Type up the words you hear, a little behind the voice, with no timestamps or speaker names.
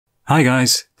Hi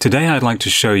guys, today I'd like to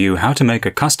show you how to make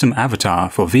a custom avatar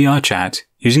for VRChat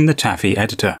using the Tafi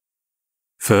editor.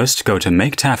 First, go to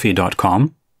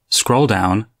maketafi.com, scroll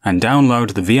down and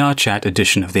download the VRChat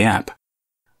edition of the app.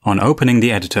 On opening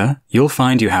the editor, you'll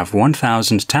find you have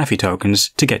 1000 Tafi tokens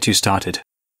to get you started.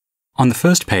 On the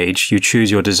first page, you choose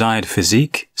your desired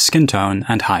physique, skin tone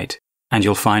and height, and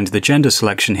you'll find the gender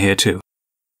selection here too.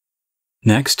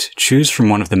 Next, choose from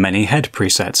one of the many head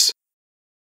presets.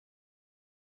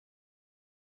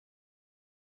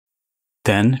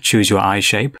 Then choose your eye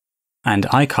shape and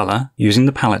eye color using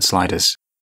the palette sliders.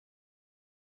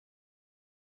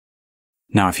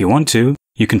 Now if you want to,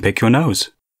 you can pick your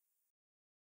nose.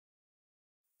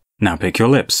 Now pick your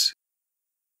lips.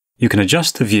 You can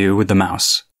adjust the view with the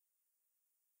mouse.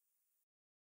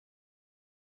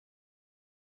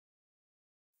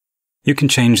 You can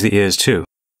change the ears too.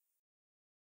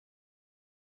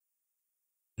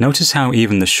 Notice how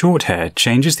even the short hair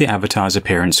changes the avatar's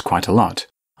appearance quite a lot.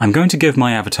 I'm going to give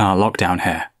my avatar lockdown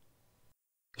hair.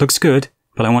 Looks good,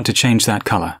 but I want to change that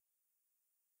color.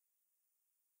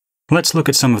 Let's look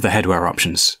at some of the headwear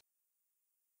options.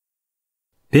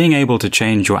 Being able to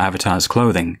change your avatar's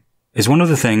clothing is one of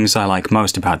the things I like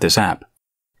most about this app.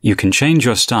 You can change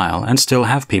your style and still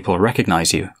have people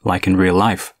recognize you, like in real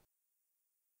life.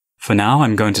 For now,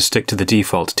 I'm going to stick to the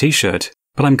default t-shirt,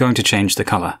 but I'm going to change the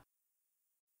color.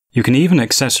 You can even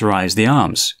accessorize the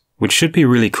arms, which should be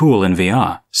really cool in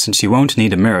VR, since you won't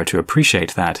need a mirror to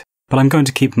appreciate that, but I'm going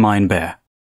to keep mine bare.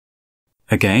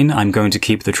 Again, I'm going to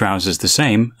keep the trousers the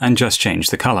same and just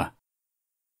change the color.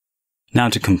 Now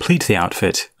to complete the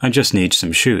outfit, I just need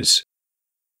some shoes.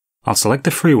 I'll select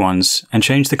the free ones and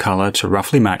change the color to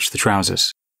roughly match the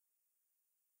trousers.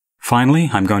 Finally,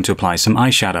 I'm going to apply some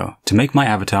eyeshadow to make my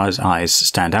avatar's eyes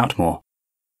stand out more.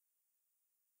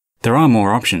 There are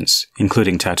more options,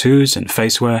 including tattoos and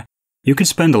facewear. You could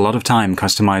spend a lot of time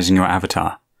customizing your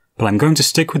avatar, but I'm going to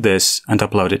stick with this and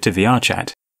upload it to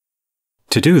VRChat.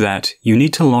 To do that, you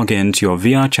need to log in to your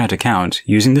VRChat account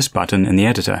using this button in the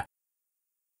editor.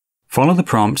 Follow the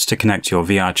prompts to connect your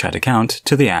VRChat account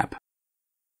to the app.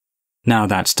 Now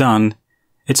that's done,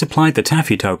 it's applied the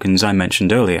Tafi tokens I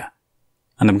mentioned earlier,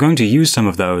 and I'm going to use some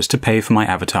of those to pay for my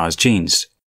avatar's jeans.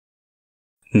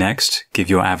 Next, give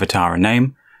your avatar a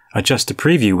name, adjust the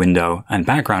preview window and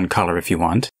background color if you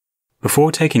want,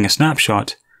 before taking a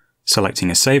snapshot,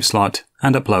 selecting a save slot,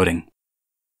 and uploading.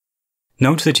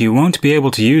 Note that you won't be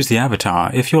able to use the avatar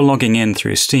if you're logging in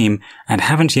through Steam and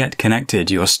haven't yet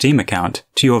connected your Steam account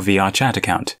to your VRChat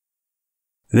account.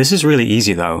 This is really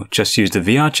easy though, just use the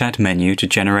VRChat menu to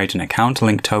generate an account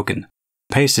link token.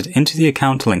 Paste it into the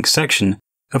account link section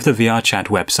of the VRChat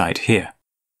website here.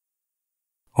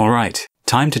 Alright,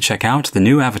 time to check out the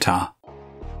new avatar.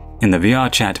 In the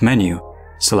VRChat menu,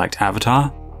 select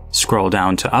Avatar, scroll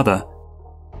down to Other,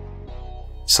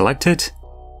 select it,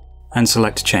 and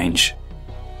select Change.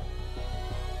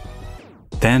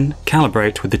 Then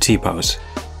calibrate with the T-pose.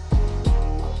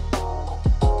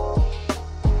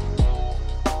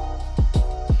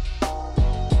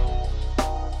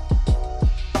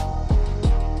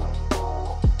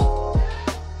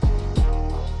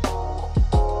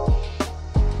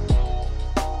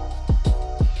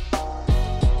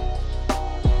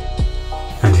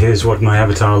 And here's what my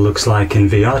avatar looks like in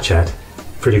VRChat.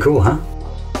 Pretty cool, huh?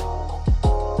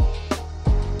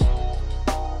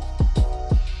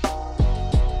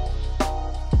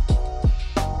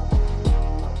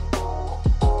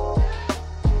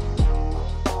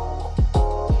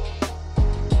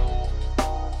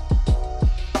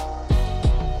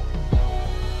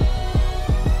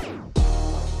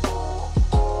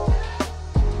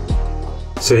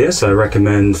 So yes, I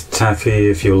recommend Tafi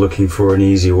if you're looking for an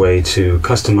easy way to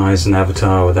customize an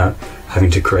avatar without having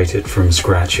to create it from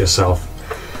scratch yourself.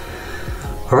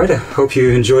 Alright, I hope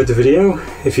you enjoyed the video.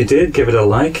 If you did, give it a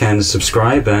like and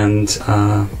subscribe, and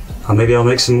maybe I'll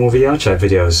make some more VRChat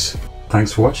videos.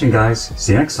 Thanks for watching guys,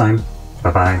 see you next time,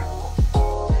 bye bye.